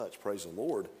much. Praise the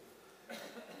Lord.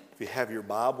 If you have your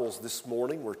Bibles this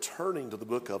morning, we're turning to the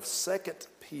book of 2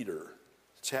 Peter,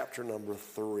 chapter number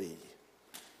 3.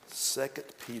 2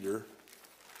 Peter,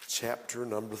 chapter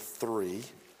number 3.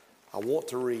 I want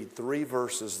to read 3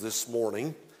 verses this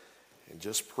morning and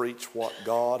just preach what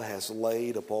God has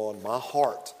laid upon my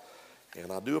heart.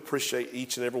 And I do appreciate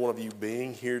each and every one of you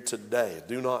being here today.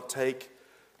 Do not take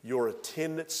your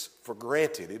attendance for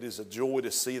granted. It is a joy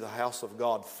to see the house of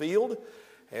God filled,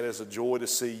 and it's a joy to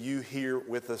see you here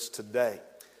with us today.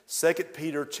 2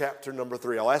 Peter chapter number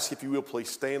 3. I'll ask you if you will please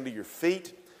stand to your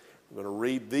feet. I'm going to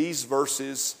read these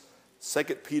verses, 2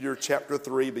 Peter chapter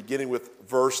 3, beginning with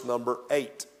verse number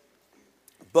 8.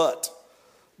 But,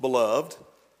 beloved,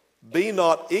 be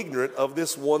not ignorant of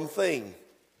this one thing,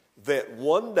 that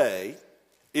one day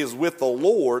is with the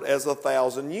Lord as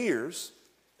 1,000 years,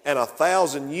 and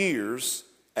 1,000 years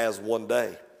as one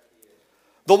day.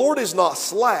 The Lord is not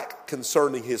slack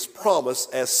concerning his promise,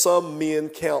 as some men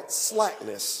count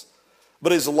slackness,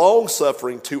 but is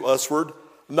longsuffering to usward,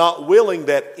 not willing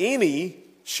that any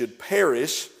should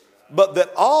perish, but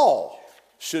that all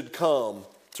should come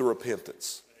to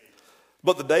repentance.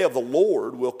 But the day of the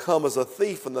Lord will come as a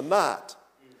thief in the night,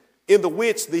 in the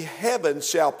which the heavens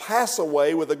shall pass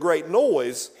away with a great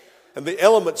noise, and the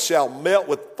elements shall melt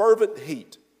with fervent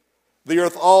heat. The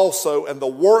earth also and the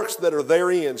works that are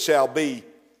therein shall be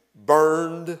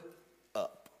burned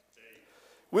up.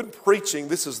 We've been preaching,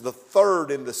 this is the third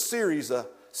in the series, a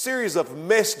series of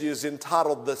messages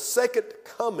entitled The Second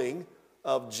Coming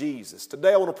of Jesus.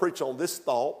 Today I want to preach on this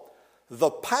thought, the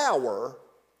power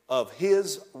of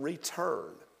his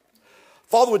return.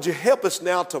 Father, would you help us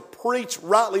now to preach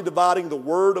rightly dividing the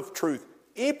word of truth?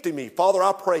 Empty me, Father,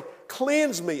 I pray,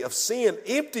 cleanse me of sin,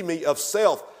 empty me of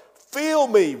self. Fill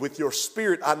me with your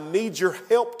Spirit. I need your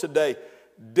help today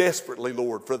desperately,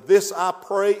 Lord. For this I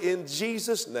pray in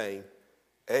Jesus' name.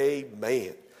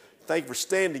 Amen. Thank you for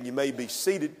standing. You may be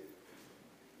seated.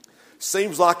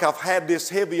 Seems like I've had this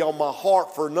heavy on my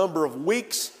heart for a number of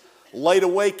weeks. Laid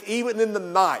awake even in the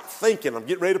night thinking I'm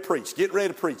getting ready to preach, getting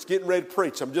ready to preach, getting ready to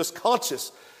preach. I'm just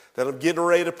conscious that I'm getting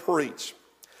ready to preach.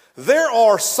 There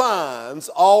are signs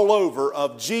all over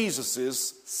of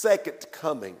Jesus' second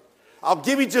coming. I'll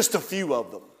give you just a few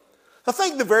of them. I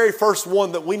think the very first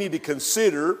one that we need to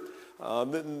consider,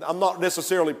 I'm not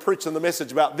necessarily preaching the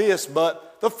message about this,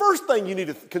 but the first thing you need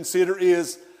to consider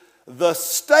is the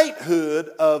statehood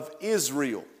of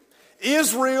Israel.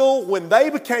 Israel, when they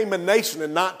became a nation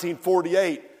in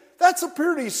 1948, that's a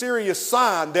pretty serious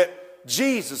sign that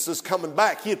Jesus is coming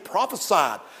back. He had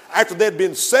prophesied after they'd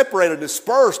been separated,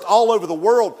 dispersed all over the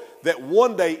world, that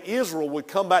one day Israel would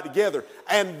come back together.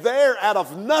 And there, out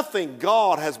of nothing,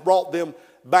 God has brought them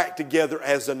back together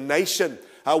as a nation.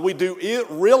 We do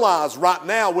realize right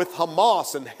now with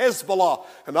Hamas and Hezbollah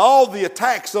and all the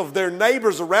attacks of their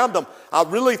neighbors around them, I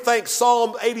really think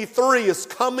Psalm 83 is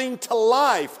coming to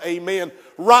life, amen,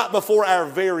 right before our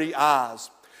very eyes.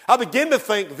 I begin to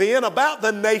think then about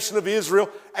the nation of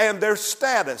Israel and their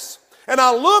status. And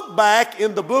I look back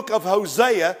in the book of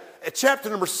Hosea at chapter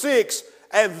number 6,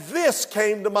 and this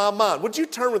came to my mind. Would you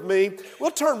turn with me?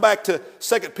 We'll turn back to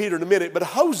 2 Peter in a minute, but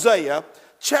Hosea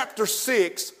chapter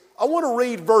 6, I want to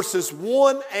read verses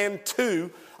 1 and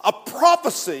 2, a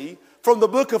prophecy from the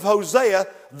book of Hosea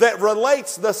that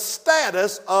relates the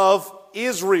status of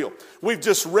Israel. We've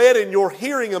just read in your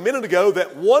hearing a minute ago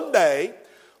that one day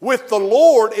with the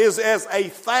Lord is as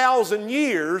 1,000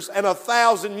 years, and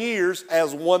 1,000 years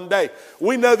as one day.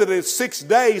 We know that in 6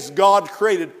 days God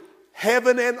created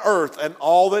heaven and earth and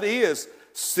all that is.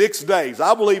 6 days.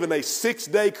 I believe in a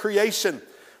 6-day creation.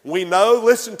 We know,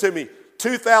 listen to me,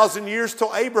 2,000 years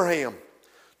till Abraham.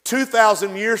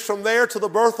 2,000 years from there to the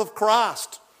birth of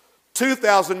Christ.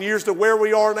 2,000 years to where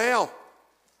we are now.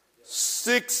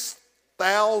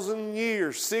 6,000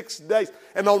 years, 6 days.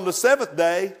 And on the 7th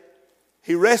day,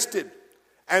 he rested.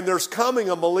 And there's coming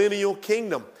a millennial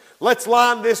kingdom. Let's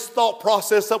line this thought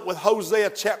process up with Hosea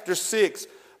chapter 6,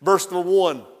 verse number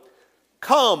 1.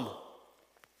 Come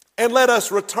and let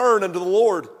us return unto the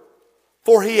Lord,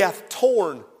 for he hath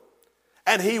torn,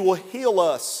 and he will heal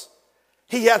us.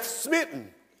 He hath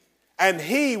smitten, and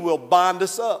he will bind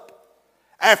us up.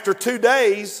 After 2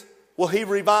 days will he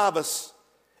revive us.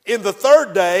 In the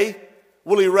 3rd day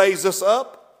will he raise us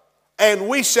up, and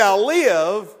we shall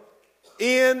live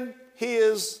in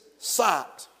his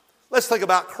sight. Let's think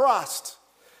about Christ.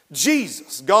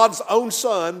 Jesus, God's own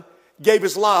Son, gave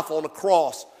his life on a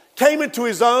cross. Came into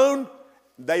his own,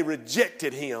 they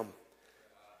rejected him.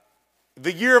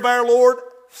 The year of our Lord,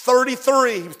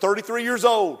 33. He was 33 years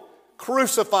old.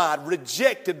 Crucified,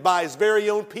 rejected by his very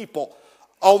own people.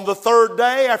 On the 3rd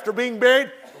day, after being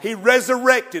buried, He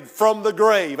resurrected from the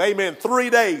grave. Amen. 3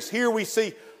 days. Here we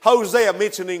see Hosea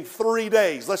mentioning 3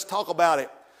 days. Let's talk about it.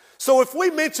 So if we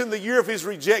mention the year of his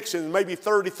rejection, maybe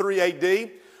 33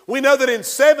 AD, we know that in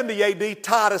 70 AD,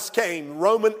 Titus came,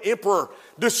 Roman emperor,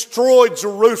 destroyed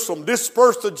Jerusalem,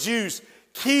 dispersed the Jews,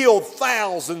 killed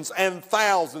thousands and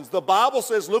thousands. The Bible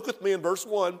says, look with me in verse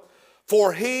 1,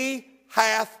 for he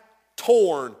hath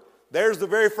torn. There's the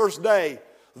very first day.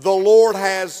 The Lord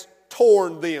has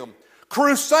torn them.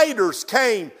 Crusaders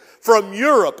came from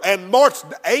Europe and marched.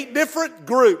 8 different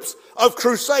groups of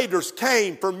crusaders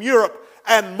came from Europe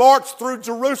and marched through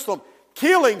Jerusalem,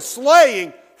 killing,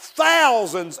 slaying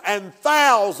thousands and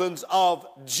thousands of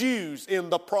Jews in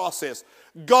the process.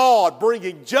 God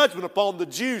bringing judgment upon the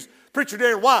Jews. Preacher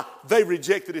Darren, why? They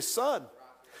rejected his son.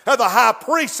 And the high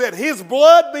priest said, his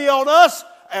blood be on us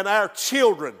and our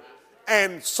children.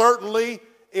 And certainly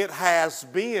it has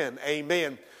been.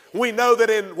 Amen. We know that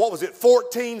in,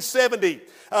 1470,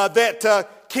 that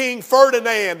King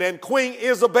Ferdinand and Queen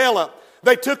Isabella,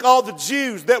 they took all the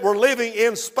Jews that were living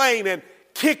in Spain and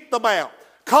kicked them out,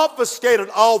 confiscated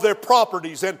all their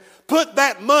properties, and put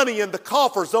that money in the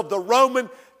coffers of the Roman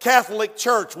Catholic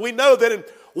Church. We know that in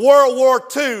World War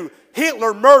II,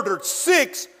 Hitler murdered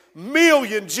 6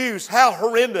 million Jews. How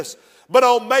horrendous. But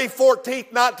on May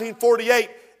 14th, 1948,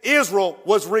 Israel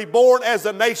was reborn as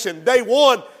a nation. Day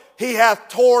 1, he hath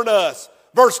torn us.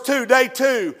 Verse 2, day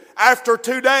 2, after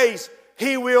 2 days,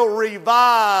 he will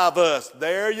revive us.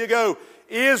 There you go.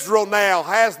 Israel now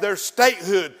has their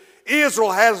statehood.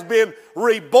 Israel has been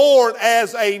reborn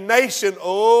as a nation.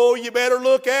 Oh, you better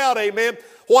look out, amen.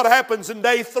 What happens in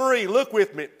day 3? Look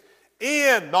with me.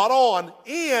 In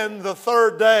the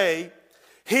 3rd day,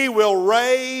 he will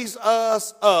raise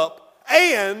us up,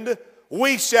 and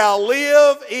we shall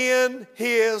live in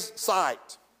his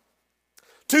sight.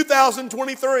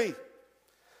 2023.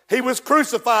 He was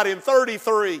crucified in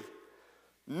 33.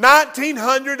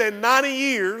 1990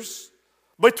 years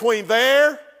between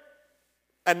there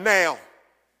and now.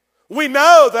 We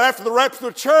know that after the rapture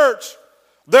of the church,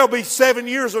 there'll be 7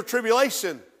 years of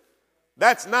tribulation.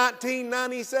 That's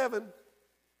 1997.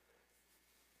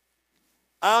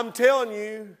 I'm telling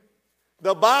you,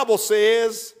 the Bible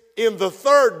says in the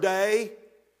 3rd day,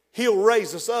 he'll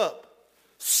raise us up.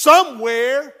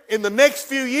 Somewhere in the next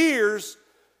few years,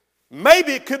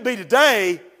 maybe it could be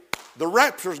today, the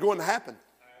rapture is going to happen.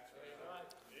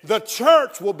 The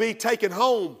church will be taken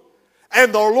home,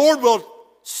 and the Lord will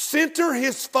center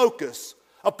his focus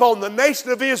upon the nation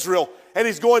of Israel, and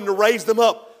he's going to raise them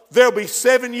up. There'll be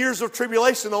 7 years of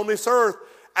tribulation on this earth,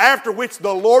 after which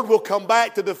the Lord will come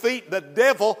back to defeat the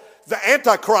devil, the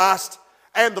Antichrist,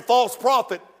 and the false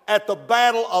prophet at the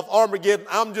battle of Armageddon.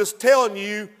 I'm just telling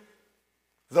you,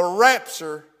 the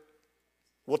rapture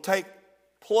will take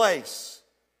place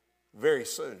very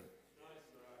soon.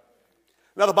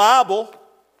 Now the Bible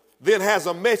then has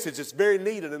a message that's very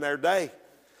needed in our day.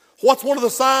 What's one of the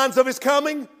signs of his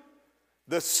coming?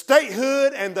 The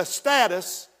statehood and the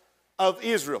status of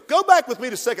Israel. Go back with me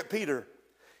to 2 Peter.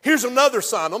 Here's another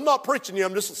sign. I'm not preaching you,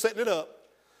 I'm just setting it up.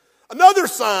 Another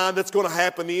sign that's going to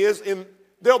happen is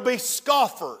there'll be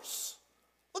scoffers.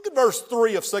 Look at verse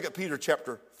 3 of 2 Peter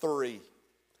chapter 3.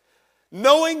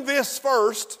 Knowing this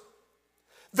first,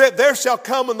 that there shall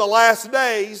come in the last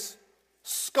days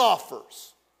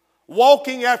scoffers,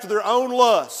 walking after their own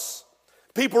lusts.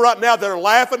 People right now that are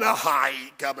laughing, he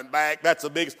ain't coming back. That's the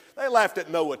biggest. They laughed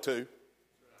at Noah too.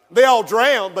 They all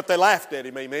drowned, but they laughed at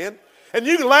him, amen. And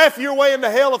you can laugh your way into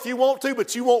hell if you want to,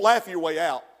 but you won't laugh your way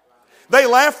out. They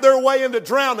laughed their way into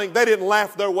drowning. They didn't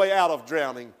laugh their way out of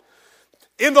drowning.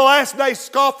 In the last days,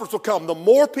 scoffers will come. The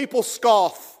more people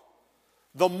scoff,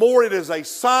 the more it is a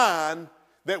sign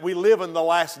that we live in the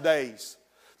last days.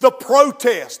 The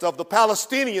protest of the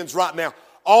Palestinians right now,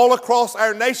 all across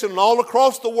our nation and all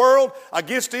across the world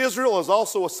against Israel, is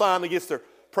also a sign against their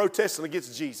protesting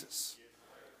against Jesus.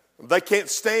 They can't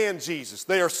stand Jesus.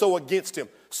 They are so against him.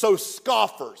 So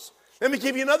scoffers. Let me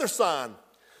give you another sign.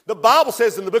 The Bible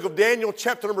says in the book of Daniel,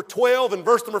 chapter number 12 and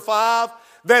verse number 5,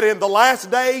 that in the last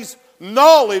days,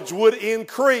 knowledge would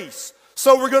increase.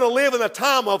 So we're going to live in a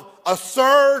time of a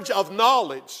surge of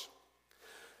knowledge.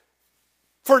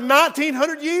 For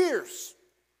 1900 years,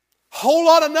 whole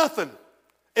lot of nothing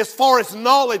as far as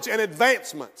knowledge and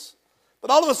advancements.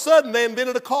 But all of a sudden they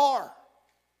invented a car.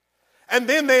 And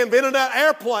then they invented an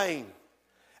airplane.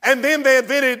 And then they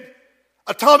invented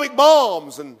atomic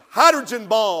bombs and hydrogen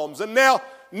bombs and now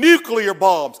nuclear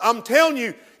bombs. I'm telling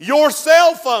you, your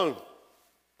cell phone,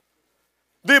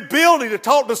 the ability to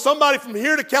talk to somebody from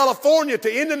here to California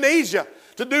to Indonesia,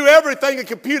 to do everything and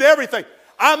compute everything.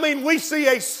 I mean, we see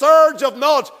a surge of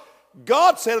knowledge.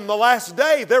 God said in the last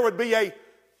day there would be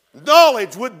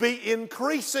knowledge would be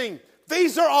increasing.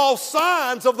 These are all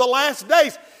signs of the last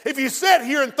days. If you sit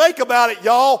here and think about it,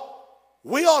 y'all,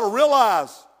 we ought to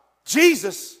realize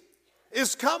Jesus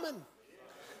is coming.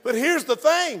 But here's the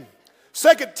thing. 2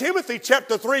 Timothy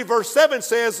chapter 3 verse 7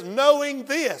 says, knowing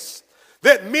this,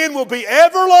 that men will be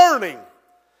ever learning,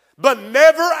 but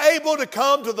never able to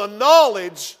come to the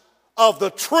knowledge of the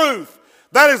truth.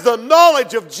 That is the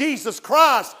knowledge of Jesus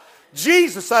Christ.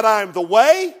 Jesus said, I am the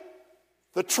way,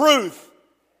 the truth,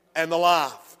 and the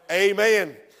life.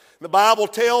 Amen. The Bible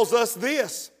tells us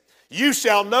this. You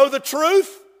shall know the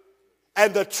truth,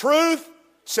 and the truth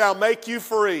shall make you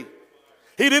free.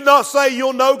 He did not say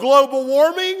you'll know global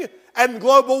warming, and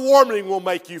global warming will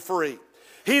make you free.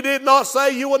 He did not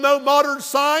say you will know modern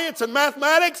science and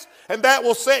mathematics, and that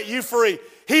will set you free.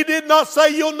 He did not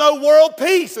say you'll know world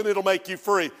peace, and it'll make you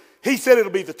free. He said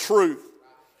it'll be the truth.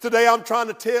 Today I'm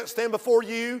trying to stand before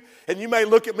you, and you may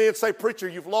look at me and say, preacher,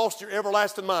 you've lost your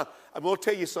everlasting mind. I'm going to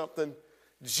tell you something.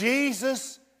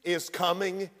 Jesus is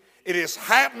coming. It is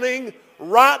happening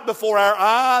right before our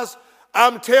eyes.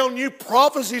 I'm telling you,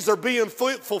 prophecies are being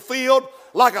fulfilled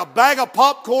like a bag of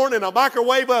popcorn in a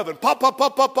microwave oven. Pop, pop,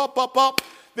 pop, pop, pop, pop, pop.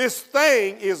 This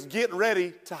thing is getting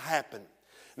ready to happen.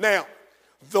 Now,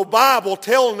 the Bible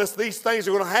telling us these things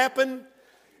are going to happen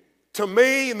to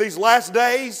me in these last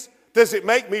days. Does it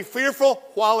make me fearful?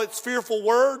 While it's fearful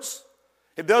words,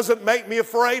 it doesn't make me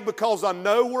afraid because I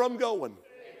know where I'm going.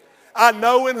 I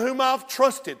know in whom I've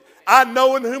trusted. I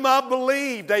know in whom I've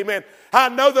believed. Amen. I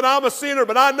know that I'm a sinner,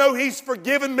 but I know He's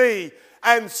forgiven me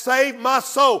and saved my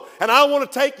soul. And I want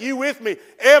to take you with me.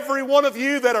 Every one of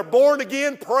you that are born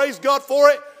again, praise God for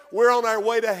it. We're on our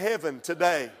way to heaven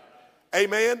today.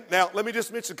 Amen. Now, let me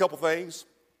just mention a couple things.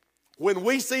 When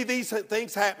we see these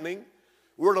things happening,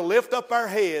 we're to lift up our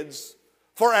heads,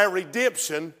 for our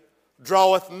redemption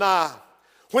draweth nigh.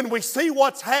 When we see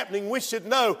what's happening, we should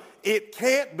know it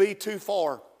can't be too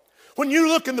far. When you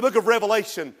look in the book of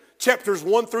Revelation, chapters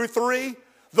 1 through 3,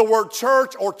 the word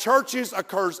church or churches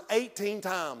occurs 18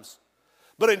 times.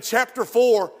 But in chapter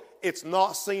 4, it's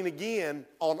not seen again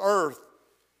on earth.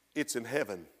 It's in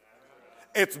heaven.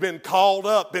 It's been called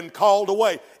up, been called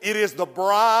away. It is the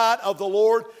bride of the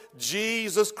Lord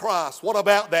Jesus Christ. What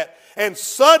about that? And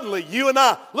suddenly, you and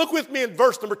I, look with me in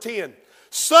verse number 10.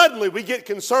 Suddenly, we get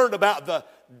concerned about the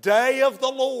day of the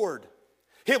Lord.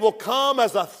 It will come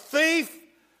as a thief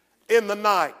in the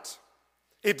night.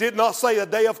 It did not say the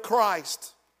day of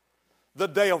Christ, the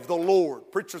day of the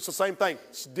Lord. Preacher, it's the same thing.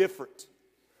 It's different.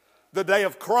 The day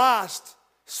of Christ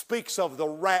speaks of the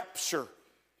rapture.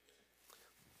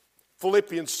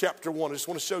 Philippians chapter 1. I just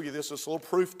want to show you this. It's a little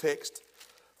proof text.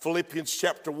 Philippians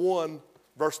chapter 1,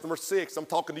 verse number 6. I'm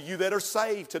talking to you that are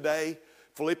saved today.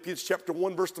 Philippians chapter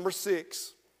 1, verse number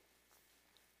 6.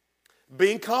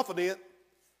 Being confident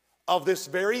of this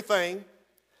very thing,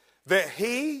 that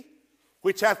He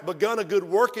which hath begun a good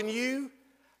work in you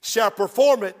shall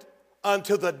perform it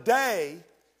unto the day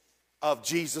of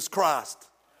Jesus Christ.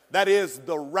 That is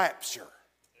the rapture.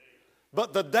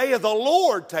 But the day of the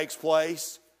Lord takes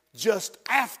place just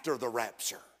after the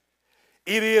rapture.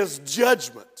 It is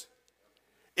judgment.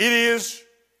 It is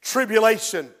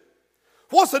tribulation.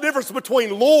 What's the difference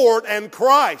between Lord and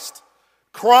Christ?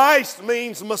 Christ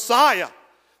means Messiah,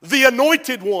 the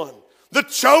anointed one, the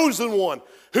chosen one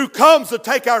who comes to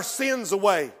take our sins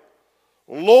away.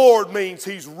 Lord means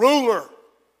He's ruler,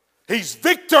 He's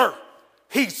victor,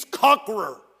 He's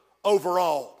conqueror over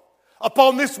all.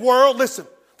 Upon this world, listen,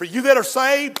 for you that are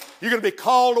saved, you're going to be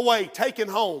called away, taken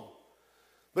home.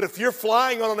 But if you're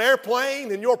flying on an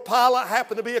airplane and your pilot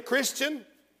happened to be a Christian,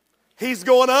 he's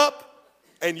going up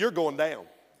and you're going down.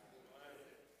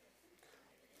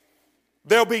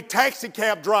 There'll be taxi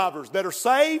cab drivers that are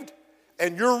saved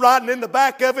and you're riding in the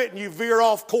back of it and you veer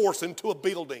off course into a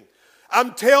building.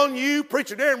 I'm telling you,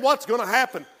 Preacher Darren, what's going to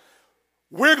happen?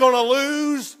 We're going to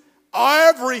lose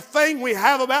everything we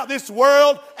have about this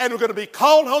world, and we're going to be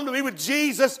called home to be with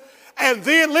Jesus. And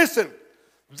then, listen,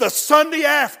 the Sunday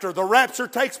after the rapture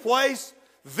takes place,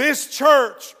 this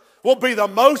church will be the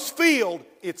most filled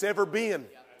it's ever been.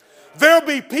 There'll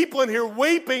be people in here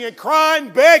weeping and crying,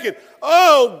 begging,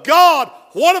 oh God,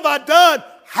 what have I done?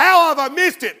 How have I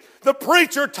missed it? The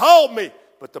preacher told me,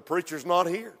 but the preacher's not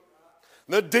here.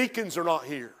 The deacons are not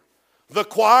here. The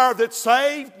choir that's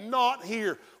saved, not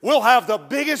here. We'll have the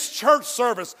biggest church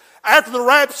service after the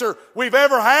rapture we've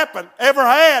ever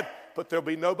had, but there'll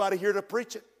be nobody here to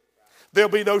preach it. There'll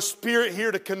be no spirit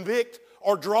here to convict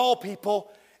or draw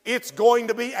people. It's going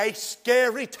to be a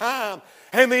scary time.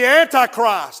 And the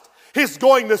Antichrist is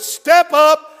going to step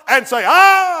up and say,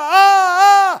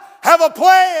 have a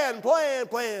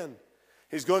plan.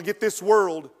 He's going to get this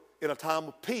world in a time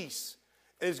of peace,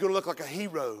 and he's going to look like a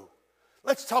hero.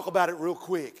 Let's talk about it real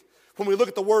quick. When we look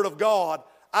at the Word of God,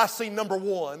 I see number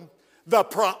one, the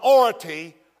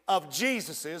priority of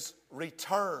Jesus'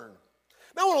 return.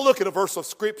 Now I want to look at a verse of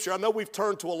Scripture. I know we've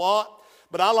turned to a lot,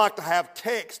 but I like to have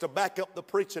text to back up the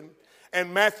preaching.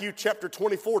 And Matthew chapter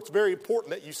 24, it's very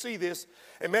important that you see this.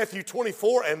 In Matthew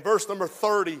 24 and verse number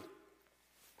 30,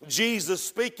 Jesus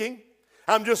speaking.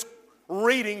 I'm just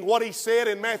reading what he said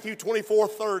in Matthew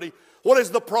 24:30. What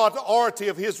is the priority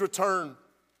of his return?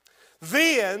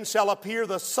 Then shall appear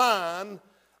the sign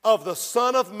of the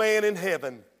Son of Man in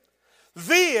heaven.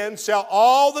 Then shall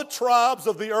all the tribes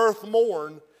of the earth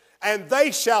mourn, and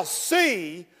they shall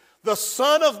see the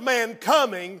Son of Man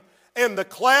coming in the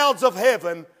clouds of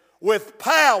heaven with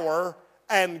power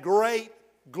and great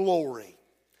glory.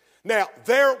 Now,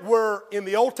 there were in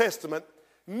the Old Testament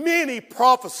many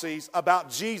prophecies about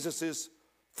Jesus'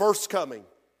 first coming.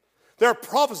 There are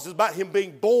prophecies about him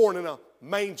being born in a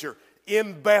manger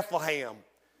in Bethlehem.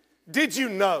 Did you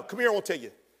know, come here, I want to tell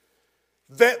you,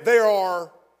 that there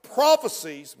are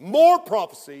prophecies, more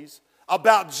prophecies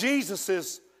about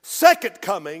Jesus' second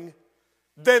coming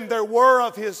than there were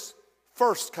of his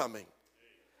first coming.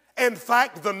 In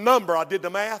fact, the number, I did the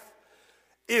math,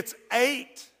 it's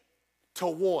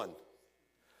 8-1.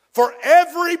 For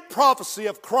every prophecy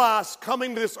of Christ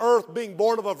coming to this earth, being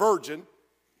born of a virgin,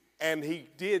 and he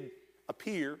did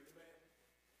appear,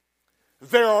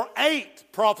 there are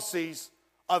 8 prophecies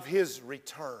of his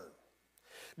return.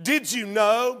 Did you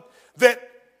know that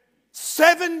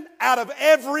 7 out of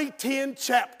every 10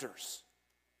 chapters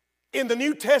in the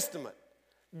New Testament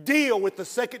deal with the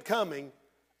second coming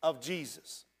of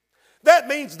Jesus? That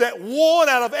means that 1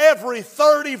 out of every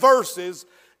 30 verses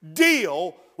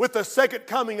deal with the second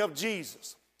coming of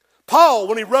Jesus. Paul,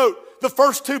 when he wrote the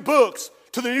first 2 books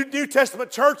to the New Testament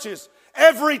churches,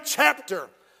 every chapter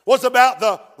was about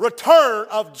the return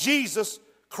of Jesus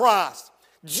Christ.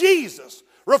 Jesus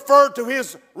referred to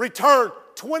his return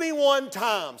 21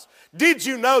 times. Did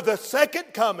you know the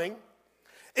second coming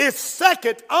is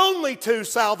second only to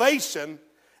salvation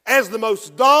as the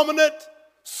most dominant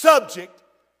subject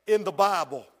in the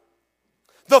Bible?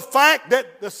 The fact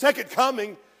that the second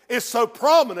coming is so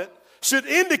prominent should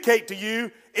indicate to you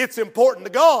it's important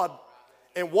to God.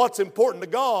 And what's important to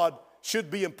God should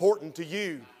be important to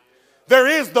you. There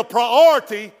is the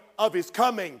priority of his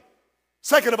coming.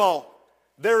 Second of all,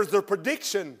 there is the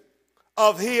prediction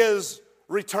of his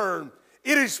return.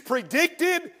 It is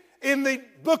predicted in the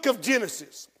book of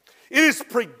Genesis. It is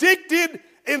predicted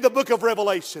in the book of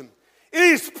Revelation. It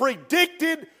is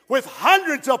predicted with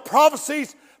hundreds of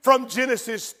prophecies from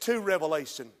Genesis to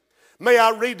Revelation. May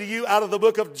I read to you out of the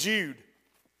book of Jude,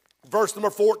 verse number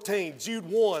 14. Jude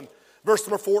 1, verse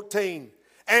number 14.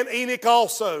 And Enoch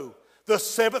also, the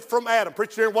 7th from Adam.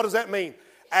 Preacher, what does that mean?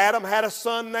 Adam had a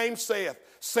son named Seth.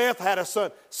 Seth had a son.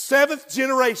 7th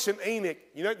generation Enoch.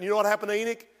 You know what happened to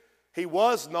Enoch? He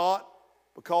was not,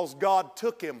 because God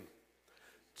took him.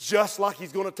 Just like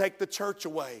he's going to take the church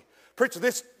away. Preacher,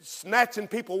 this snatching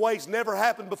people away has never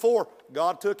happened before.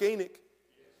 God took Enoch.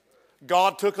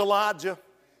 God took Elijah.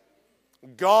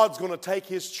 God's going to take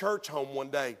his church home one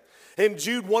day. In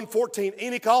Jude 1:14,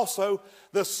 Enoch also,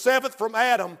 the 7th from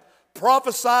Adam,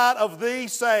 prophesied of thee,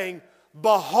 saying,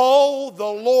 Behold, the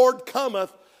Lord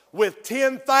cometh with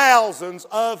 10,000s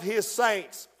of his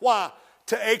saints. Why?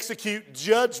 To execute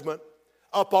judgment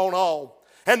upon all,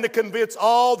 and to convince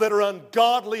all that are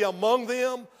ungodly among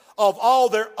them of all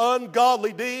their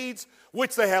ungodly deeds,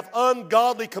 which they have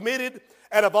ungodly committed,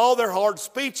 and of all their hard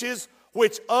speeches,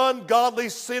 which ungodly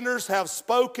sinners have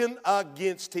spoken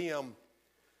against him.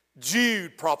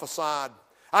 Jude prophesied.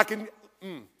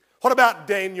 What about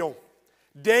Daniel?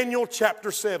 Daniel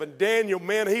chapter 7. Daniel,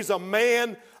 man, he's a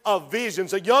man of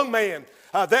visions, a young man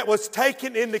that was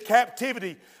taken into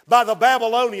captivity by the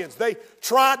Babylonians. They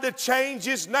tried to change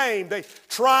his name. They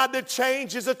tried to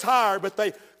change his attire, but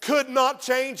they could not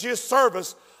change his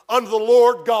service unto the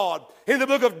Lord God. In the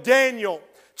book of Daniel,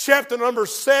 chapter number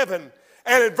 7,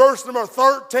 and in verse number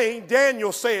 13,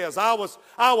 Daniel says,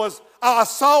 I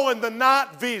saw in the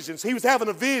night visions. He was having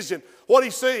a vision. What did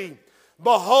he see?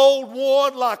 Behold,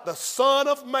 one like the Son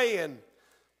of Man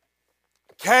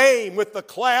came with the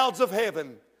clouds of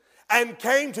heaven and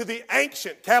came to the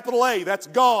ancient, capital A, that's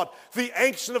God, the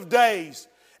Ancient of Days.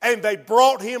 And they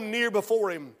brought him near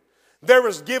before him. There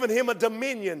was given him a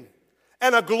dominion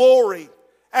and a glory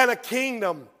and a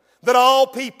kingdom that all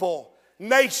people,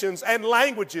 nations, and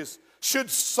languages should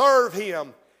serve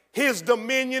him. His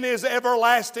dominion is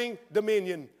everlasting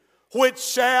dominion, which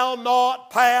shall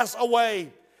not pass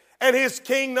away, and his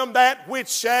kingdom that which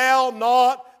shall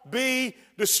not be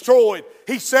destroyed.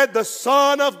 He said the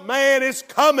Son of Man is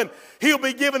coming. He'll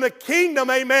be given a kingdom,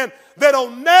 amen,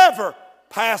 that'll never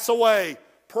pass away.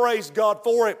 Praise God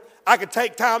for it. I could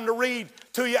take time to read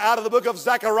to you out of the book of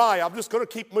Zechariah. I'm just going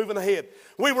to keep moving ahead.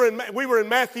 We were in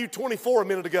Matthew 24 a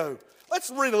minute ago. Let's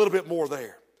read a little bit more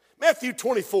there. Matthew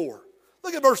 24.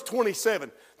 Look at verse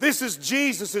 27. This is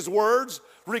Jesus' words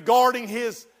regarding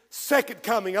his second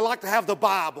coming. I like to have the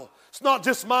Bible. It's not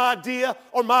just my idea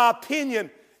or my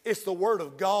opinion. It's the Word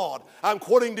of God. I'm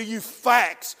quoting to you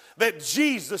facts that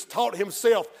Jesus taught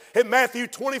himself. In Matthew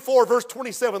 24, verse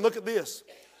 27, look at this.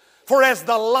 For as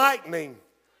the lightning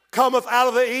cometh out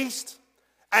of the east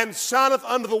and shineth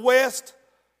unto the west,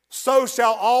 so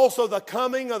shall also the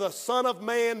coming of the Son of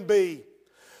Man be.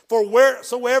 For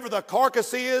wheresoever the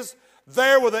carcass is,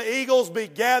 there will the eagles be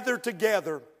gathered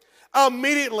together.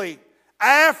 Immediately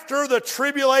after the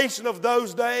tribulation of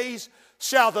those days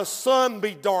shall the sun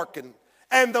be darkened,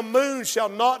 and the moon shall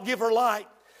not give her light,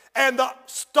 and the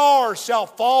stars shall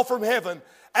fall from heaven,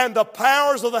 and the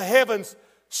powers of the heavens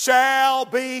shall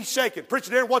be shaken.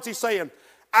 Preacher Darren, what's he saying?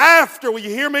 After, will you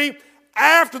hear me?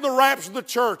 After the rapture of the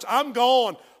church, I'm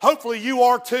gone. Hopefully you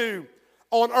are too.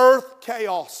 On earth,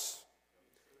 chaos,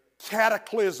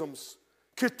 cataclysms,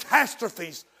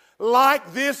 catastrophes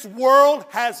like this world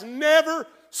has never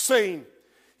seen.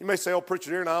 You may say, oh,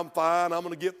 Preacher Darren, I'm fine. I'm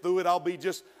going to get through it.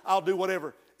 I'll do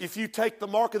whatever. If you take the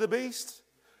mark of the beast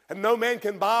and no man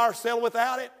can buy or sell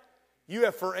without it, you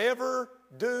have forever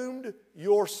doomed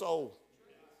your soul.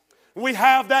 We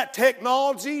have that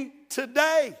technology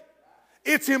today.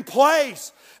 It's in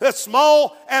place. As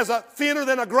small as a thinner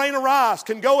than a grain of rice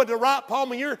can go in the right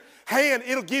palm of your hand.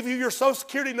 It'll give you your Social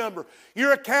Security number,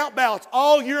 your account balance,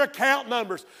 all your account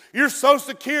numbers, your Social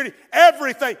Security,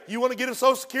 everything. You want to get a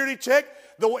Social Security check?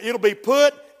 It'll be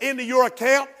put into your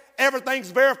account. Everything's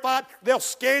verified. They'll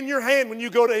scan your hand when you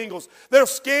go to Ingalls. They'll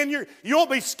scan you won't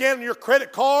be scanning your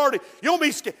credit card. You'll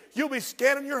be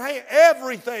scanning your hand.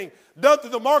 Everything done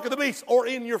through the mark of the beast or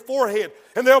in your forehead.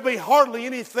 And there'll be hardly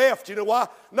any theft. You know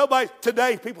why?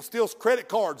 Today people steal credit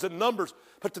cards and numbers.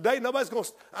 But today in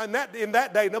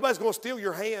that day, nobody's going to steal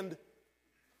your hand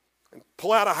and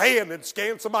pull out a hand and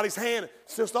scan somebody's hand.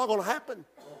 It's just not going to happen.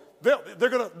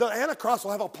 The Antichrist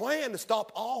will have a plan to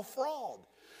stop all fraud.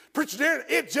 Preacher Darren,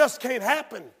 it just can't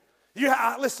happen.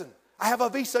 Listen, I have a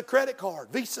Visa credit card.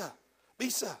 Visa.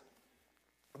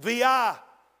 VI.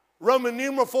 Roman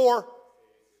numeral for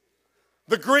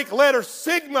the Greek letter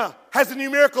sigma has a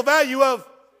numerical value of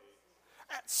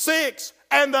 6.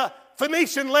 And the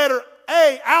Phoenician letter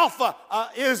A, alpha,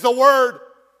 is the word,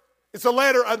 it's a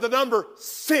letter of the number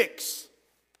 6.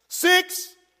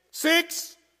 6,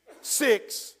 6,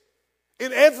 6.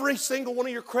 In every single one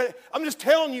of your credit. I'm just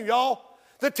telling you, y'all.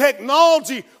 The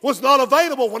technology was not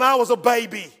available when I was a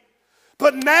baby.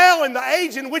 But now in the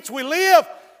age in which we live,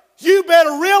 you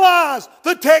better realize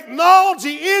the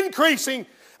technology increasing,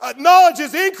 knowledge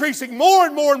is increasing more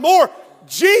and more and more.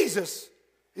 Jesus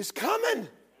is coming.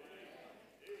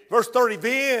 Verse 30,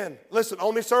 then, listen,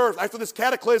 on this earth, after this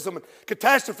cataclysm and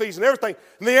catastrophes and everything,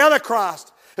 and the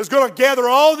Antichrist is going to gather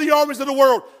all the armies of the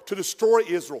world to destroy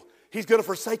Israel. He's going to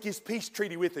forsake his peace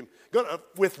treaty with them, going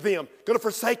to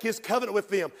forsake his covenant with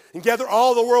them, and gather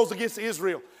all the worlds against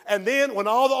Israel. And then when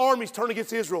all the armies turn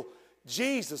against Israel,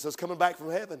 Jesus is coming back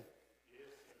from heaven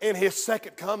in his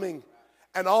second coming.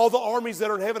 And all the armies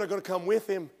that are in heaven are going to come with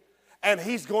him. And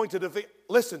he's going to defeat.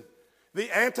 Listen,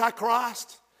 the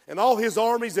Antichrist and all his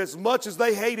armies, as much as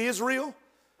they hate Israel,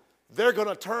 they're going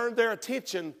to turn their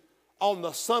attention on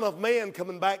the Son of Man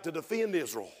coming back to defend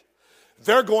Israel.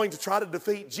 They're going to try to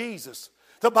defeat Jesus.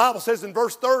 The Bible says in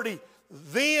verse 30,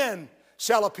 then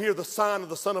shall appear the sign of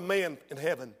the Son of Man in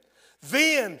heaven.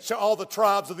 Then shall all the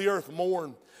tribes of the earth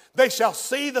mourn. They shall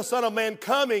see the Son of Man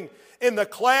coming in the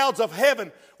clouds of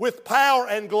heaven with power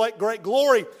and great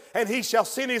glory. And he shall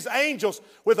send his angels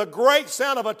with a great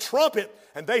sound of a trumpet.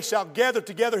 And they shall gather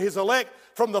together his elect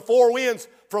from the four winds,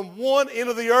 from one end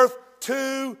of the earth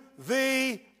to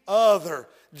the other.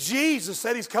 Jesus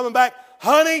said he's coming back.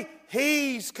 Honey,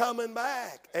 he's coming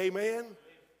back. Amen.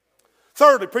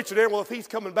 Thirdly, Preacher Darren, well, if he's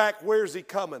coming back, where's he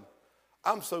coming?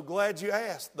 I'm so glad you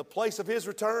asked. The place of his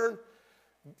return,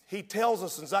 he tells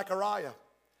us in Zechariah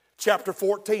chapter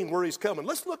 14 where he's coming.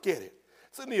 Let's look at it.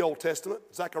 It's in the Old Testament,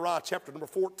 Zechariah chapter number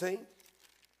 14.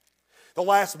 The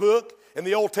last book in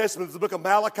the Old Testament is the book of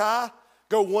Malachi.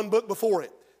 Go one book before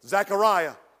it.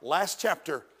 Zechariah, last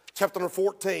chapter, chapter number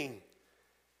 14.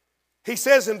 He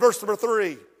says in verse number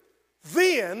 3,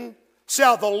 then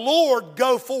shall the Lord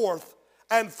go forth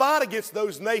and fight against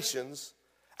those nations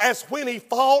as when he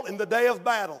fought in the day of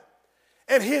battle.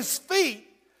 And his feet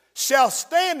shall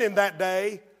stand in that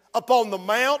day upon the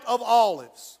Mount of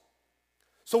Olives.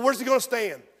 So where's he going to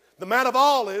stand? The Mount of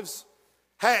Olives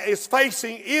is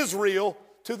facing Israel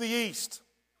to the east.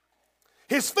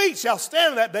 His feet shall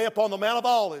stand that day upon the Mount of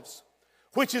Olives,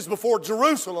 which is before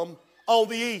Jerusalem on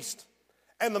the east.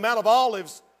 And the Mount of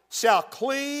Olives shall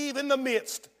cleave in the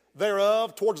midst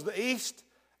thereof towards the east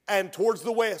and towards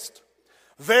the west.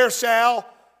 There shall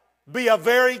be a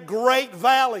very great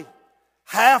valley.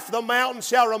 Half the mountain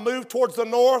shall remove towards the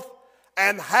north,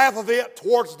 and half of it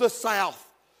towards the south.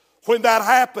 When that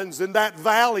happens in that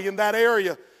valley, in that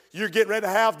area, you're getting ready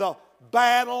to have the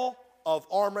battle of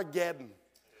Armageddon.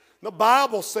 The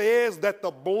Bible says that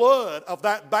the blood of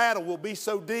that battle will be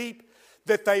so deep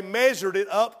that they measured it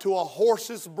up to a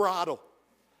horse's bridle.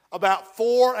 About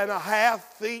 4.5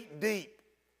 feet deep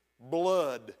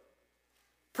blood.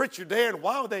 Preacher Darren,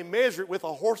 why would they measure it with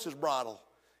a horse's bridle?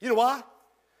 You know why?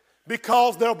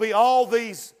 Because there'll be all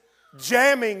these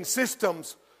jamming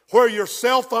systems where your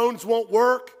cell phones won't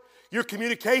work, your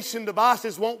communication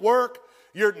devices won't work,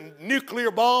 your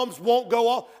nuclear bombs won't go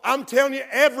off. I'm telling you,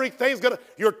 everything's going to,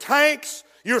 your tanks,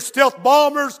 your stealth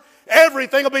bombers,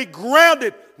 everything will be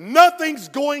grounded. Nothing's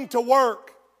going to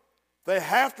work. They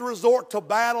have to resort to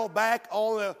battle back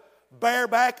on the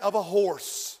bareback of a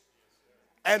horse.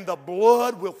 And the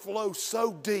blood will flow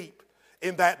so deep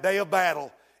in that day of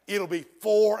battle, it'll be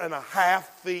 4.5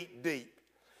 feet deep.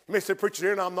 You may say, Preacher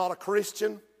Aaron, I'm not a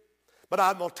Christian, but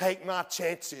I'm going to take my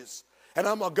chances. And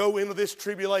I'm going to go into this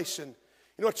tribulation.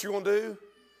 You know what you're going to do?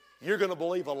 You're going to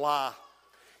believe a lie.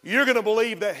 You're going to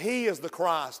believe that he is the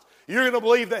Christ. You're going to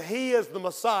believe that he is the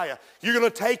Messiah. You're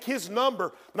going to take his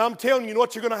number. And I'm telling you, you know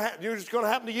what you're going to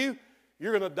happen to you?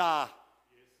 You're going to die.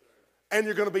 And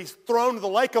you're going to be thrown to the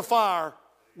lake of fire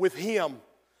with him.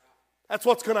 That's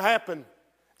what's going to happen.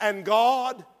 And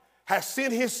God has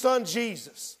sent his son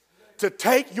Jesus to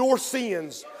take your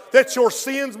sins, that your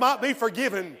sins might be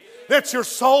forgiven, that your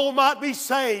soul might be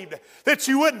saved, that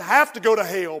you wouldn't have to go to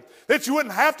hell, that you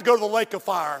wouldn't have to go to the lake of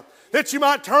fire, that you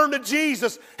might turn to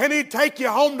Jesus and he'd take you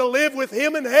home to live with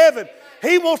him in heaven.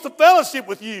 He wants to fellowship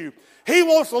with you. He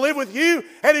wants to live with you,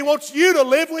 and he wants you to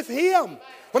live with him.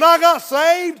 When I got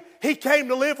saved, he came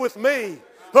to live with me.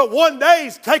 But one day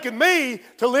he's taken me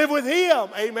to live with him.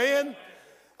 Amen.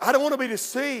 I don't want to be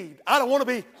deceived. I don't want to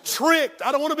be tricked.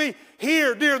 I don't want to be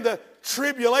here during the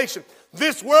tribulation.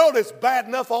 This world is bad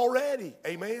enough already.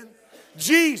 Amen.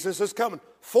 Jesus is coming.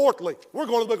 Fourthly, we're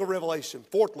going to the book of Revelation.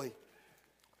 Fourthly,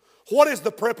 what is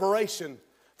the preparation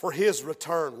for his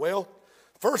return? Well,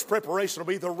 first preparation will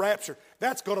be the rapture.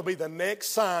 That's going to be the next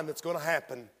sign that's going to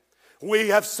happen. We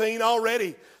have seen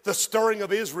already the stirring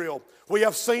of Israel. We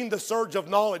have seen the surge of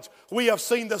knowledge. We have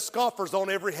seen the scoffers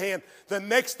on every hand. The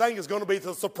next thing is going to be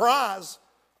the surprise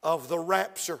of the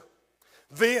rapture.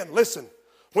 Then, listen,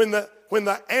 when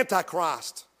the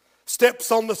Antichrist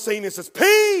steps on the scene and says,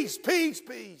 peace, peace,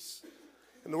 peace,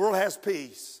 and the world has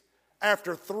peace,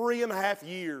 after 3.5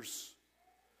 years,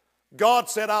 God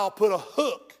said, I'll put a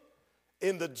hook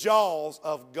in the jaws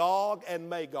of Gog and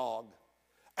Magog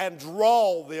and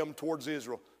draw them towards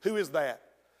Israel. Who is that?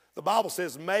 The Bible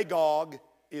says Magog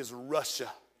is Russia.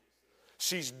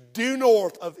 She's due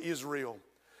north of Israel.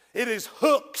 It is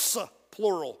hooks,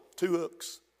 plural, 2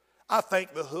 hooks. I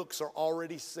think the hooks are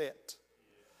already set.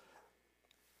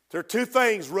 There are 2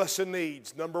 things Russia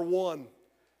needs. Number 1,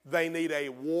 they need a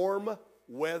warm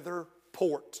weather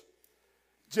port.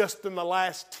 Just in the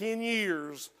last 10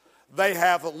 years, they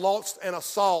have launched an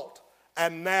assault,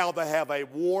 and now they have a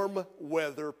warm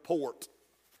weather port.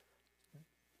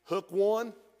 Hook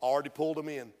 1, already pulled them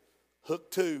in.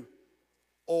 Hook 2,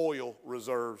 oil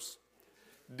reserves.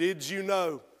 Did you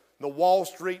know the Wall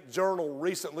Street Journal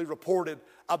recently reported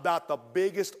about the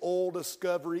biggest oil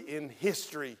discovery in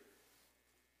history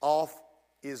off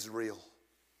Israel?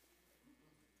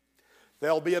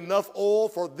 There'll be enough oil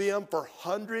for them for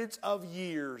hundreds of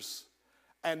years.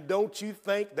 And don't you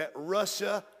think that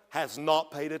Russia has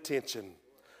not paid attention?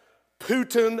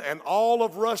 Putin and all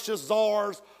of Russia's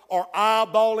czars are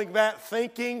eyeballing that,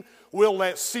 thinking we'll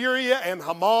let Syria and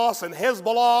Hamas and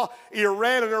Hezbollah,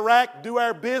 Iran and Iraq do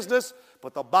our business.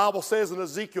 But the Bible says in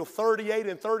Ezekiel 38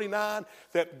 and 39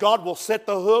 that God will set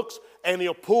the hooks and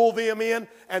he'll pull them in.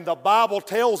 And the Bible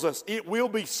tells us it will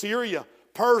be Syria,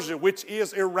 Persia, which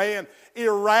is Iran,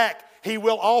 Iraq. He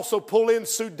will also pull in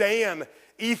Sudan,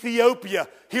 Ethiopia.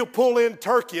 He'll pull in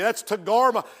Turkey. That's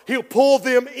Tagarma. He'll pull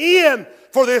them in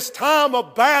for this time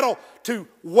of battle to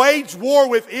wage war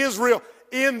with Israel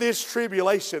in this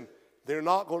tribulation. They're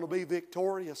not going to be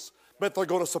victorious, but they're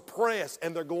going to suppress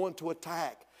and they're going to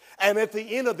attack. And at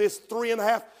the end of this 3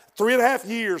 3.5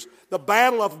 years, the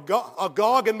battle of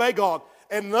Gog and Magog.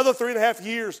 And another 3.5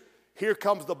 years, here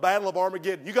comes the battle of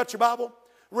Armageddon. You got your Bible?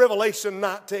 Revelation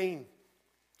 19.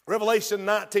 Revelation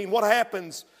 19. What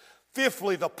happens?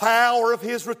 Fifthly, the power of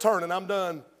his return. And I'm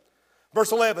done.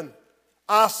 Verse 11.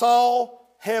 I saw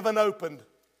heaven opened,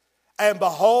 and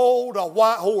behold, a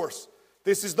white horse.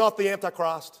 This is not the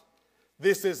Antichrist.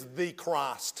 This is the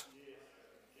Christ.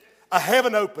 A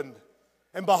heaven opened,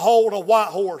 and behold, a white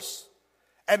horse.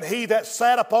 And he that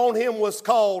sat upon him was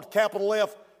called, capital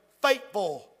F,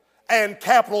 faithful, and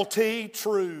capital T,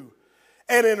 true.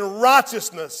 And in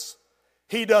righteousness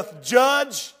he doth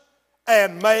judge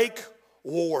and make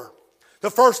war.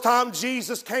 The first time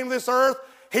Jesus came to this earth,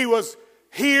 he was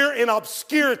here in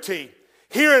obscurity,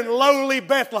 here in lowly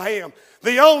Bethlehem.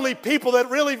 The only people that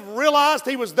really realized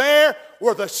he was there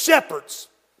were the shepherds.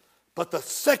 But the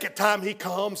second time he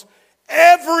comes,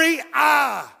 every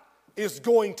eye is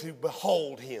going to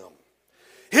behold him.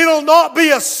 It'll not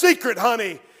be a secret,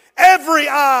 honey. Every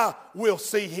eye will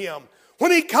see him.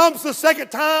 When he comes the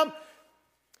second time,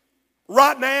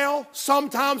 right now,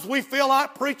 sometimes we feel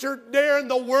like, preacher, Darren,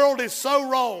 the world is so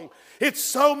wrong. It's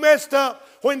so messed up.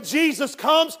 When Jesus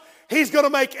comes, he's going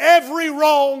to make every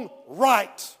wrong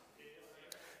right.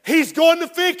 He's going to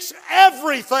fix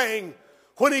everything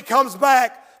when he comes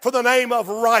back for the name of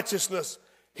righteousness.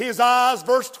 His eyes,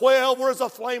 verse 12, were as a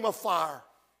flame of fire.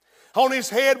 On his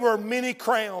head were many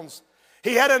crowns.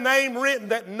 He had a name written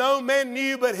that no man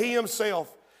knew but he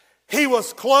himself. He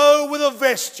was clothed with a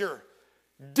vesture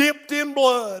dipped in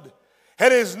blood.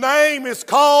 And his name is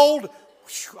called,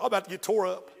 I'm about to get tore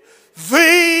up,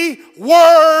 the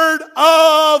Word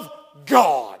of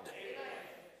God.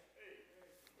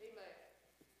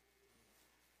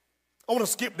 I want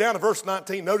to skip down to verse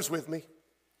 19. Notice with me.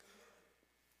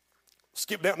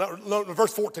 Skip down, no,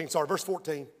 verse 14, sorry, verse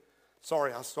 14.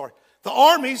 Sorry. The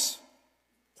armies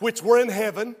which were in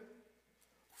heaven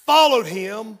followed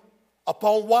him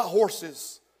upon white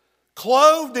horses,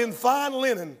 clothed in fine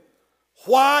linen,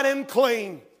 white and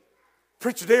clean.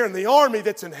 Preacher Darren, the army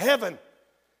that's in heaven,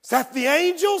 is that the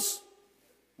angels?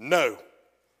 No.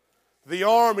 The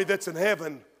army that's in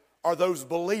heaven are those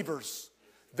believers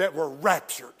that were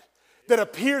raptured, that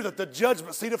appeared at the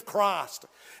judgment seat of Christ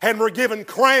and were given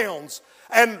crowns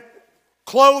and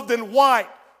clothed in white.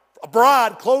 A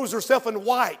bride clothes herself in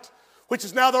white, which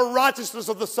is now the righteousness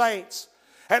of the saints.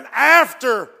 And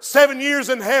after 7 years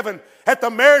in heaven, at the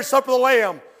marriage supper of the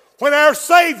Lamb, when our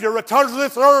Savior returns to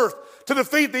this earth to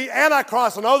defeat the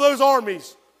Antichrist and all those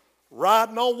armies,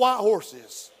 riding on white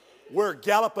horses, we're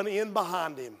galloping in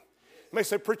behind him. You may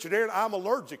say, Preacher Darren, I'm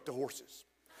allergic to horses.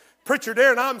 Preacher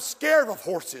Darren, I'm scared of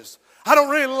horses. I don't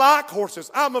really like horses.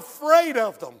 I'm afraid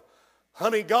of them.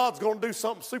 Honey, God's going to do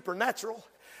something supernatural.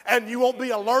 And you won't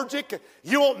be allergic.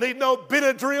 You won't need no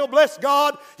Benadryl, bless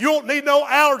God. You won't need no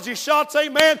allergy shots,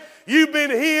 amen. You've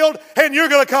been healed, and you're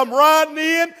going to come riding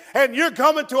in, and you're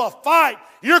coming to a fight.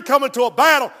 You're coming to a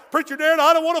battle. Preacher Darren,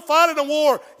 I don't want to fight in a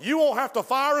war. You won't have to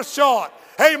fire a shot.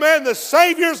 Amen. The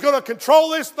Savior's going to control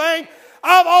this thing.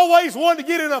 I've always wanted to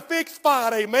get in a fixed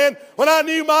fight, amen. When I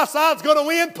knew my side's going to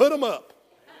win, put them up.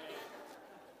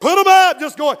 Put them up.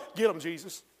 Just go, get them,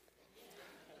 Jesus.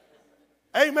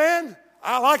 Amen.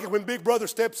 I like it when Big Brother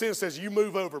steps in and says, you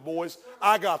move over, boys.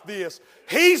 I got this.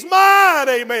 He's mine,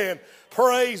 amen.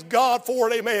 Praise God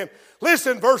for it, amen.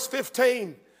 Listen, verse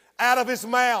 15. Out of his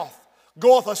mouth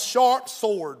goeth a sharp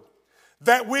sword,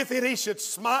 that with it he should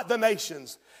smite the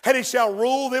nations, and he shall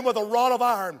rule them with a rod of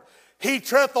iron. He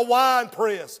treadeth the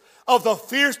winepress of the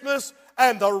fierceness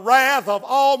and the wrath of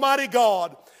Almighty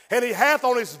God. And he hath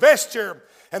on his vesture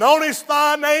and on his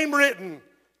thigh name written,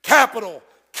 capital,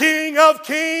 King of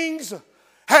Kings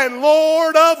and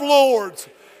Lord of Lords.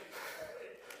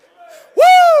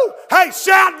 Woo! Hey,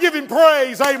 shout, give him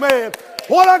praise, amen.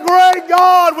 What a great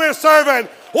God we're serving.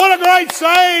 What a great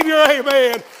Savior,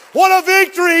 amen. What a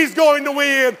victory he's going to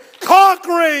win,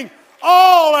 conquering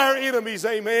all our enemies,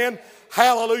 amen.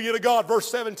 Hallelujah to God. Verse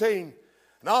 17.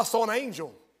 And I saw an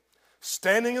angel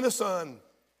standing in the sun.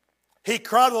 He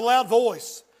cried with a loud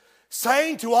voice,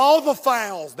 saying to all the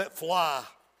fowls that fly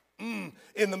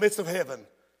in the midst of heaven,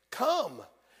 come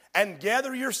and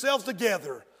gather yourselves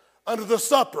together unto the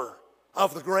supper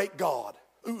of the great God.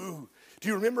 Do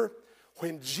you remember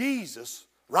when Jesus,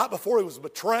 right before he was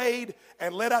betrayed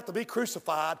and led out to be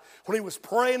crucified, when he was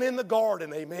praying in the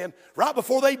garden, amen, right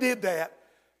before they did that,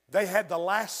 they had the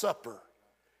Last Supper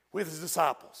with his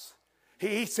disciples.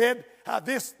 He said,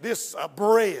 this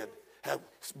bread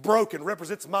broken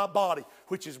represents my body,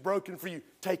 which is broken for you.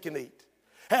 Take and eat.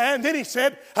 And then he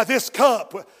said, this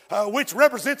cup, which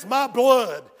represents my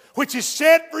blood, which is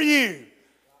shed for you.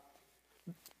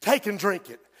 take and drink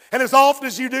it. And as often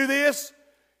as you do this,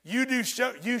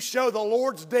 you show the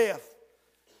Lord's death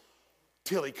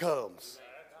till he comes.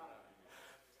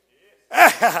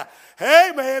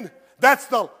 Hey, man, that's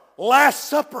the Last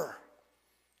Supper.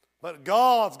 But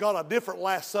God's got a different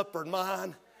Last Supper in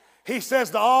mind. He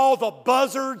says to all the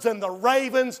buzzards and the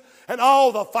ravens and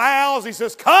all the fowls, he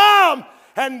says, come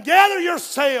and gather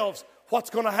yourselves. What's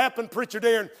going to happen, Preacher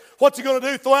Darren? What's he going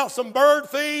to do? Throw out some bird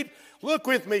feed? Look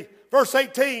with me. Verse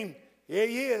 18. Here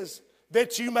he is.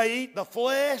 That you may eat the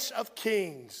flesh of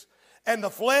kings and the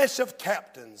flesh of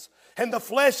captains and the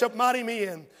flesh of mighty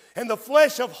men and the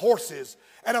flesh of horses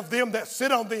and of them that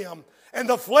sit on them and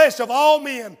the flesh of all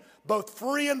men, both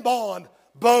free and bond,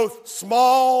 both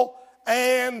small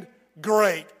and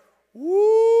great.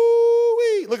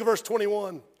 Woo-wee. Look at verse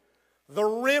 21. The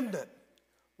remnant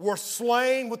were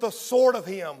slain with the sword of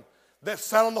him that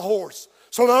sat on the horse.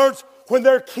 So in other words, when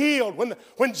they're killed,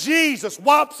 when Jesus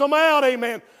wipes them out,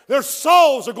 amen, their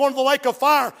souls are going to the lake of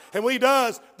fire. And when he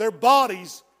does, their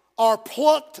bodies are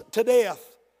plucked to death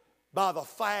by the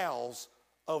fowls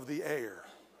of the air.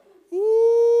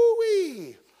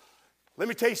 Woo-wee. Let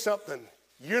me tell you something.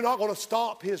 You're not going to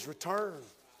stop his return.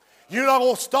 You're not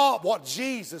going to stop what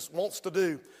Jesus wants to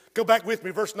do. Go back with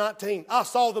me, verse 19. I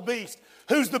saw the beast.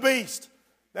 Who's the beast?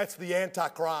 That's the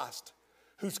Antichrist,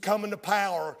 who's coming to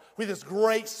power with his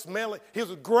great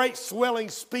swelling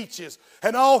speeches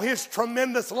and all his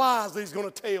tremendous lies that he's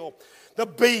going to tell. The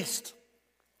beast,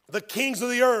 the kings of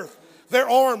the earth, their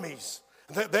armies,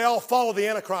 they all follow the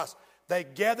Antichrist. They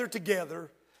gather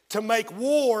together to make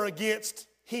war against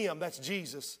him, that's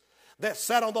Jesus, that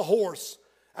sat on the horse,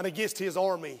 and against his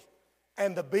army.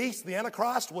 And the beast, the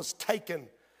Antichrist, was taken.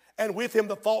 And with him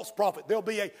the false prophet. There'll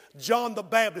be a John the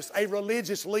Baptist, a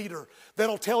religious leader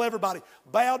that'll tell everybody,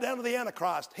 bow down to the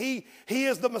Antichrist. He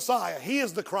is the Messiah. He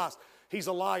is the Christ. He's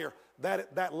a liar.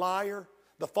 That liar,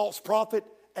 the false prophet,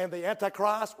 and the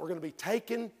Antichrist were going to be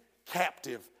taken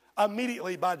captive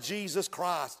immediately by Jesus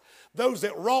Christ. Those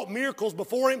that wrought miracles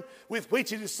before him, with which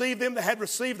he deceived them that had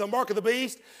received the mark of the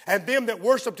beast, and them that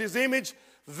worshipped his image,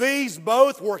 these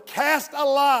both were cast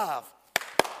alive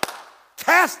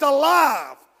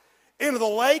into the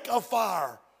lake of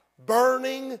fire,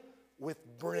 burning with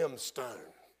brimstone.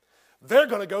 They're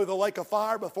going to go to the lake of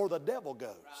fire before the devil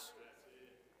goes.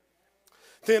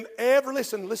 Then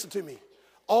listen to me.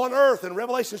 On earth in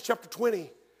Revelation chapter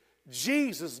 20,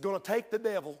 Jesus is going to take the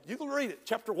devil. You can read it,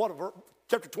 chapter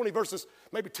 20, verses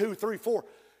maybe 2, 3, 4.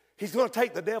 He's going to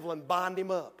take the devil and bind him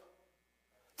up.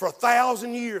 For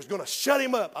 1,000 years, going to shut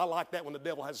him up. I like that when the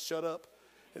devil has to shut up.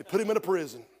 And put him in a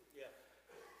prison.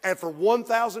 And for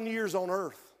 1,000 years on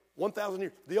earth, 1,000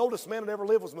 years, the oldest man that ever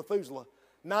lived was Methuselah,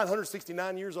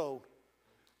 969 years old.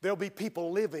 There'll be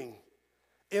people living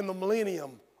in the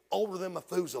millennium older than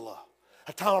Methuselah.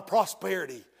 A time of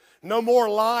prosperity. No more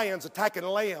lions attacking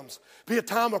lambs. Be a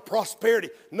time of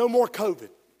prosperity. No more COVID.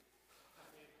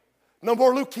 No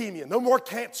more leukemia. No more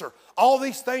cancer. All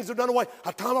these things are done away.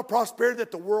 A time of prosperity that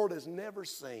the world has never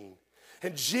seen.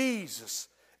 And Jesus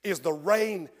is the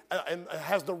reign and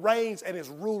has the reins and is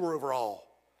ruler over all.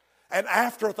 And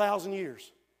after 1,000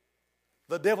 years,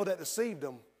 the devil that deceived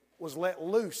them was let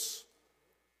loose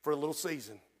for a little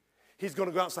season. He's going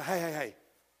to go out and say, hey,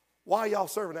 why are y'all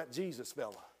serving that Jesus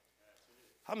fella?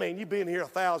 I mean, you've been here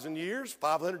 1,000 years,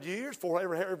 500 years, before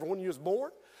everyone you was born.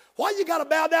 Why you got to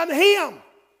bow down to him?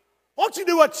 Why don't you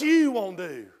do what you want to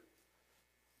do?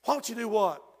 Why don't you do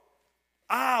what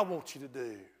I want you to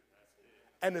do?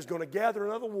 And there's going to gather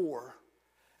another war.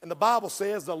 And the Bible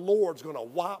says the Lord's going to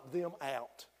wipe them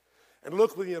out. And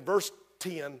look with me in verse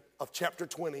 10 of chapter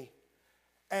 20.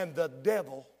 And the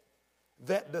devil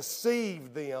that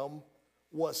deceived them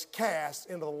was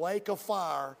cast into the lake of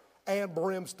fire and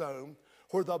brimstone,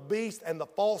 where the beast and the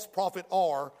false prophet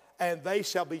are, and they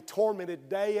shall be tormented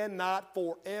day and night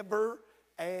forever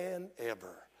and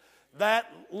ever.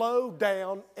 That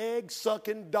low-down,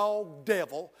 egg-sucking dog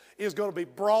devil is going to be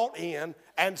brought in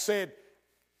and said,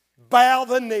 bow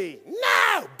the knee.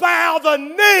 No, bow the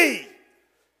knee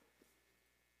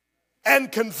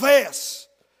and confess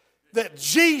that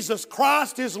Jesus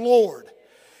Christ is Lord.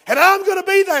 And I'm going to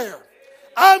be there.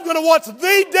 I'm going to watch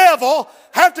the devil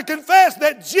have to confess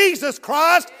that Jesus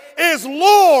Christ is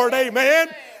Lord. Amen.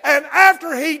 And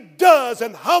after he does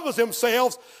and humbles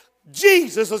himself,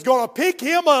 Jesus is going to pick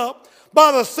him up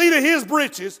by the seat of his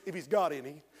britches, if he's got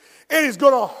any, and he's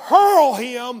going to hurl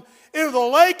him into the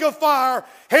lake of fire,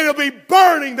 and he'll be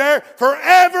burning there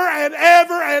forever and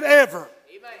ever and ever.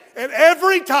 Amen. And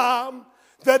every time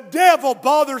the devil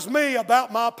bothers me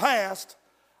about my past,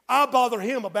 I bother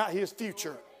him about his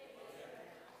future.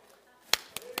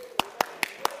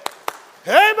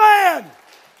 Amen.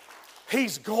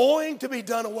 He's going to be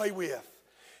done away with.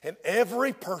 And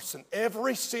every person,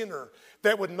 every sinner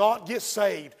that would not get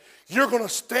saved, you're going to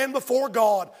stand before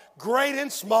God, great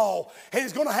and small, and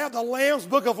He's going to have the Lamb's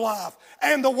Book of Life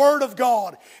and the Word of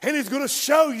God, and He's going to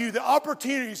show you the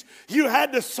opportunities you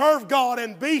had to serve God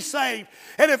and be saved.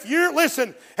 And if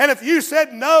you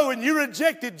said no and you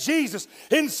rejected Jesus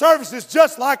in services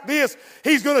just like this,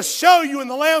 He's going to show you in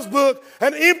the Lamb's Book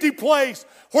an empty place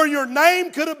where your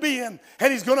name could have been,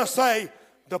 and He's going to say,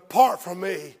 "Depart from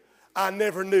me, I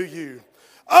never knew you."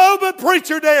 Oh, but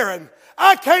Preacher Darren,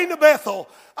 I came to Bethel.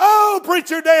 Oh,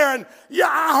 Preacher Darren, yeah,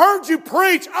 I heard you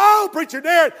preach. Oh, Preacher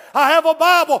Darren, I have a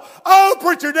Bible. Oh,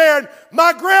 Preacher Darren,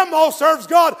 my grandma serves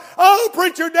God. Oh,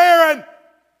 Preacher Darren,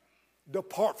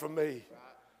 depart from me.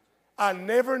 I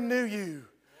never knew you.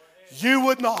 You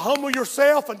would not humble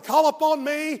yourself and call upon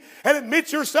me and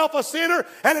admit yourself a sinner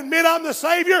and admit I'm the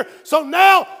Savior. So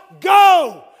now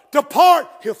go, depart.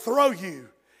 He'll throw you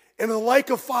in the lake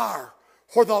of fire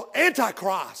where the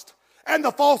Antichrist and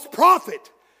the false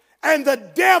prophet and the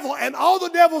devil and all the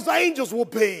devil's angels will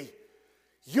be.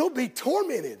 You'll be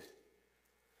tormented.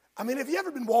 I mean, have you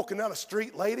ever been walking down a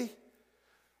street, ladies,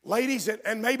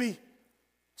 and maybe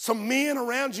some men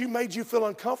around you made you feel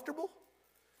uncomfortable?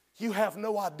 You have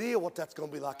no idea what that's going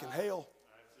to be like in hell.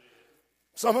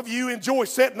 Some of you enjoy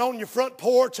sitting on your front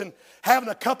porch and having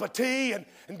a cup of tea and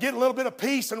getting a little bit of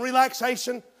peace and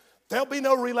relaxation. There'll be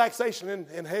no relaxation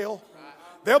in hell.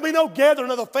 There'll be no gathering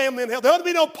of the family in hell. There'll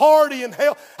be no party in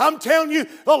hell. I'm telling you,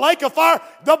 the lake of fire,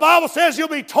 the Bible says you'll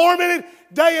be tormented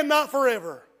day and night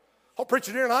forever. Oh,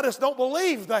 Preacher Darren, I just don't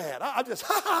believe that.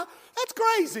 That's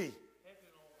crazy.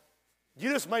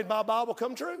 You just made my Bible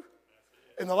come true.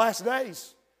 In the last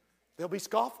days, there'll be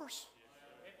scoffers.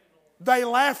 They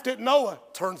laughed at Noah.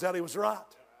 Turns out he was right.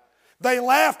 They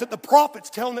laughed at the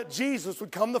prophets telling that Jesus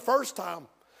would come the first time.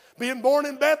 Being born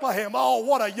in Bethlehem, oh,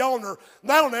 what a yawner.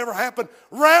 That'll never happen.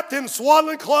 Wrapped in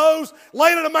swaddling clothes,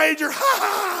 laid in a manger,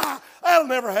 that'll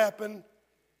never happen.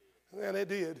 And it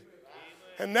did.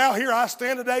 And now here I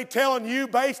stand today telling you,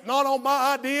 based not on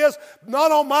my ideas,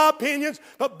 not on my opinions,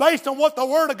 but based on what the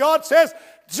Word of God says,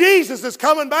 Jesus is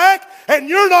coming back, and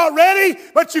you're not ready,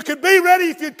 but you could be ready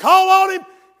if you'd call on Him,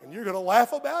 and you're going to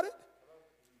laugh about it?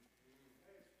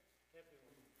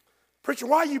 Preacher,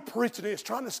 why are you preaching this?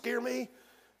 Trying to scare me?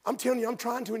 I'm telling you, I'm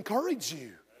trying to encourage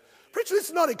you. Preacher, this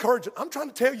is not encouraging. I'm trying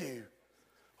to tell you,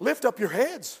 lift up your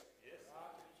heads.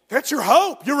 That's your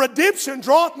hope. Your redemption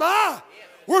draweth nigh.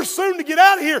 We're soon to get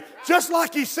out of here. Just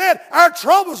like He said, our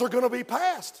troubles are going to be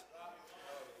past.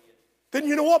 Then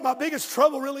you know what my biggest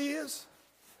trouble really is?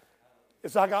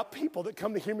 Is I got people that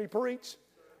come to hear me preach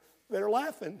that are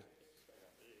laughing.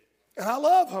 And I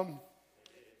love them.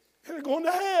 And they're going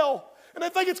to hell. And they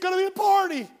think it's going to be a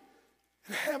party.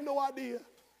 And I have no idea.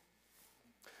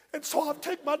 And so I've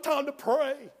taken my time to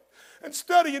pray and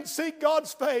study and seek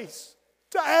God's face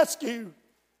to ask you,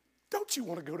 don't you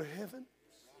want to go to heaven?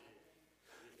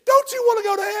 Don't you want to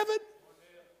go to heaven?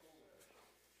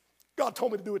 God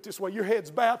told me to do it this way. Your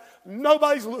head's bowed.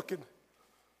 Nobody's looking.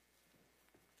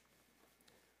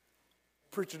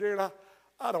 Preacher Darren,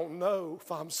 I don't know if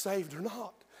I'm saved or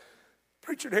not.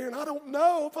 Preacher Darren, I don't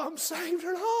know if I'm saved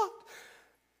or not.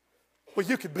 Well,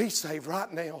 you could be saved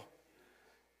right now.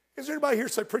 Is there anybody here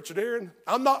say, Preacher Darren,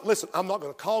 I'm not going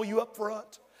to call you up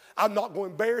front. I'm not going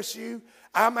to embarrass you.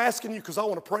 I'm asking you because I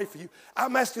want to pray for you.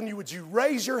 I'm asking you, would you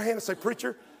raise your hand and say,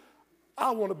 Preacher,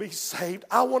 I want to be saved.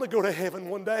 I want to go to heaven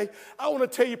one day. I want to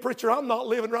tell you, Preacher, I'm not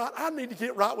living right. I need to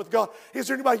get right with God. Is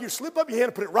there anybody here? Slip up your hand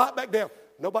and put it right back down.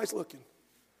 Nobody's looking.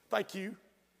 Thank you.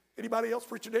 Anybody else,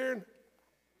 Preacher Darren?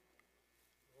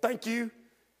 Thank you.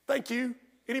 Thank you.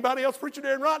 Anybody else, Preacher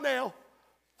Darren, right now?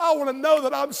 I want to know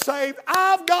that I'm saved.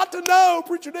 I've got to know,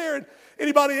 Preacher Darren.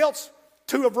 Anybody else?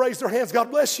 2 have raised their hands. God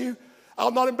bless you.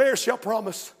 I'll not embarrass you, I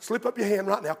promise. Slip up your hand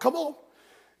right now. Come on.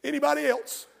 Anybody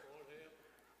else?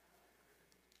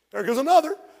 There goes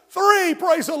another. 3,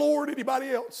 praise the Lord. Anybody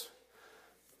else?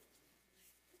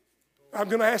 I'm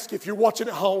going to ask you, if you're watching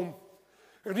at home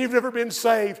and you've never been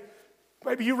saved,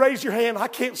 maybe you raise your hand. I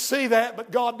can't see that,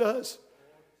 but God does.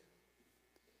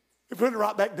 You put it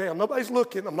right back down. Nobody's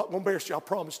looking. I'm not going to embarrass you. I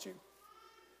promised you.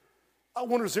 I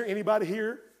wonder, is there anybody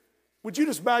here? Would you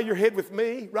just bow your head with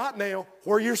me right now,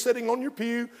 where you're sitting on your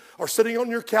pew or sitting on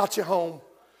your couch at home?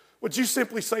 Would you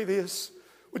simply say this?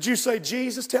 Would you say,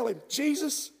 Jesus, tell Him,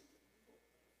 Jesus,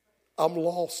 I'm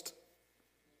lost.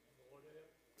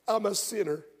 I'm a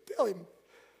sinner. Tell Him,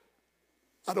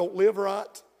 I don't live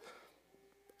right.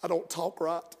 I don't talk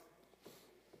right.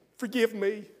 Forgive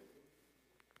me.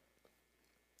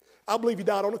 I believe You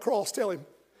died on the cross. Tell Him,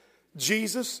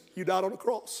 Jesus, You died on the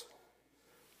cross.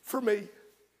 for me.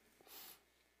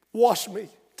 Wash me.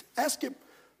 Ask him,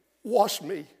 wash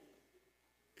me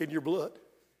in your blood.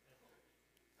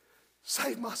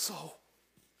 Save my soul.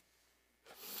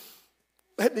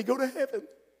 Let me go to heaven.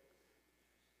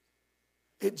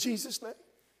 In Jesus' name.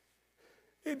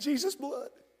 In Jesus' blood.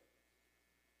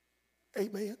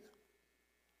 Amen.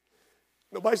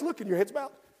 Nobody's looking. Your head's bowed.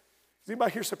 Does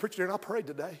anybody here say, preacher, and I prayed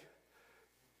today?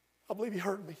 I believe he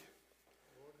heard me.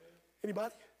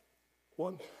 Anybody?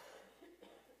 1,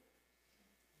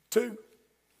 2.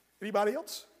 Anybody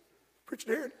else? Preacher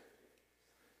Darren?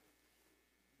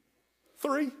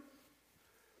 3.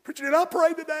 Preacher Darren, I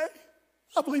prayed today.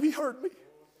 I believe he heard me.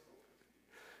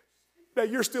 Now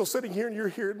you're still sitting here and you're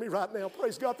hearing me right now.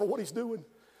 Praise God for what he's doing.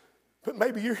 But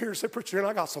maybe you're here and say, preacher Darren,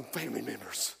 I got some family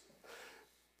members.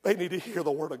 They need to hear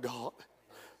the word of God.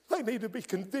 They need to be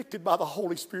convicted by the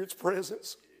Holy Spirit's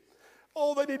presence.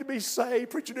 Oh, they need to be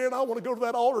saved. Preacher Darren, I want to go to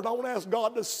that altar and I want to ask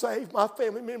God to save my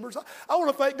family members. I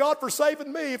want to thank God for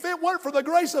saving me. If it weren't for the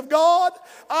grace of God,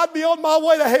 I'd be on my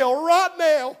way to hell right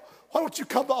now. Why don't you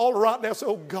come to the altar right now and say,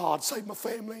 oh God, save my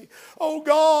family. Oh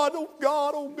God, oh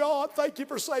God, oh God, thank you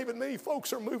for saving me.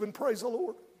 Folks are moving, praise the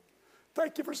Lord.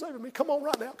 Thank you for saving me. Come on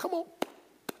right now, come on.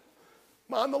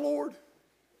 Mind the Lord.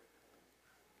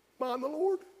 Mind the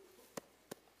Lord.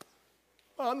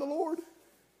 Mind the Lord.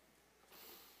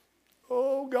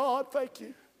 Oh, God, thank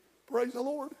you. Praise the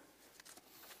Lord.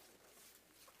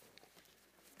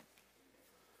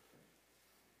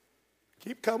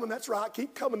 Keep coming, that's right.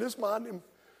 Keep coming, just mind him.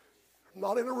 I'm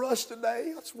not in a rush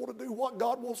today. I just want to do what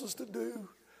God wants us to do.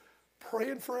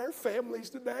 Praying for our families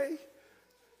today.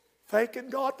 Thanking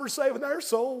God for saving our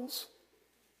souls.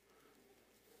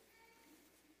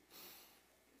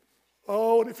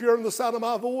 Oh, and if you're under the sound of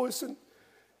my voice and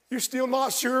you're still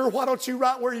not sure, why don't you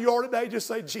right where you are today just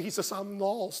say, Jesus, I'm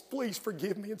lost. Please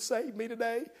forgive me and save me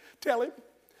today. Tell him.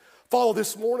 Father,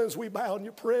 this morning as we bow in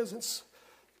your presence,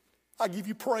 I give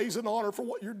you praise and honor for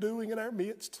what you're doing in our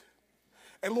midst.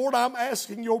 And Lord, I'm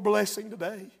asking your blessing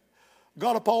today.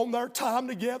 God, upon their time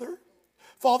together.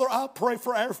 Father, I pray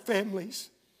for our families.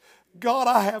 God,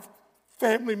 I have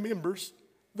family members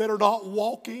that are not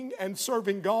walking and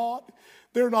serving God.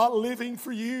 They're not living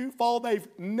for you. Father, they've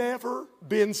never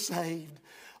been saved.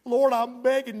 Lord, I'm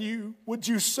begging you, would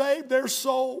you save their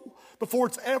soul before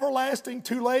it's everlasting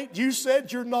too late? You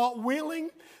said you're not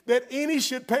willing that any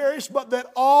should perish, but that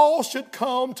all should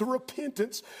come to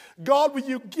repentance. God, will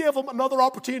you give them another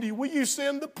opportunity? Will you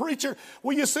send the preacher?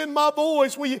 Will you send my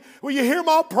voice? Will you hear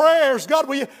my prayers? God,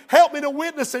 will you help me to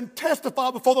witness and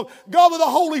testify before them? God, will the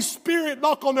Holy Spirit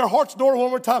knock on their heart's door one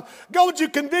more time? God, would you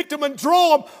convict them and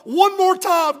draw them one more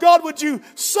time? God, would you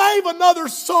save another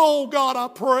soul? God, I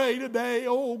pray today.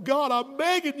 Oh, God, I'm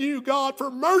begging you, God,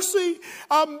 for mercy.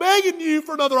 I'm begging you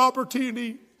for another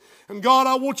opportunity. And God,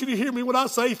 I want you to hear me when I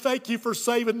say thank you for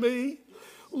saving me.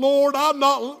 Lord, I'm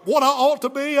not what I ought to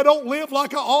be. I don't live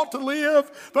like I ought to live.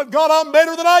 But God, I'm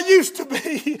better than I used to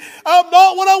be. I'm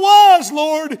not what I was,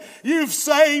 Lord. You've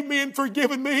saved me and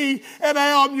forgiven me. And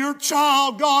now I'm your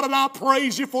child, God. And I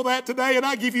praise you for that today. And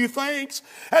I give you thanks.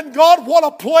 And God, what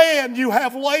a plan you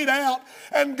have laid out.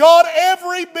 And God,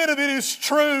 every bit of it is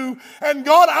true. And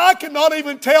God, I cannot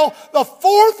even tell the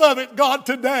fourth of it, God,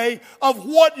 today of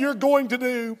what you're going to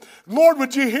do. Lord,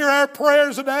 would you hear our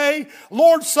prayers today?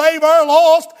 Lord, save our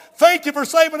lost. Thank you for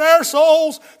saving our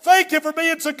souls. Thank you for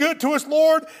being so good to us,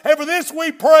 Lord. And for this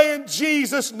we pray in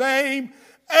Jesus' name.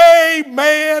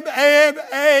 Amen and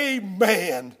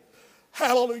amen.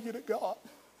 Hallelujah to God.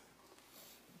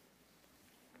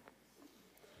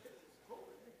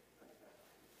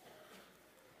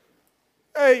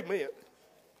 Amen.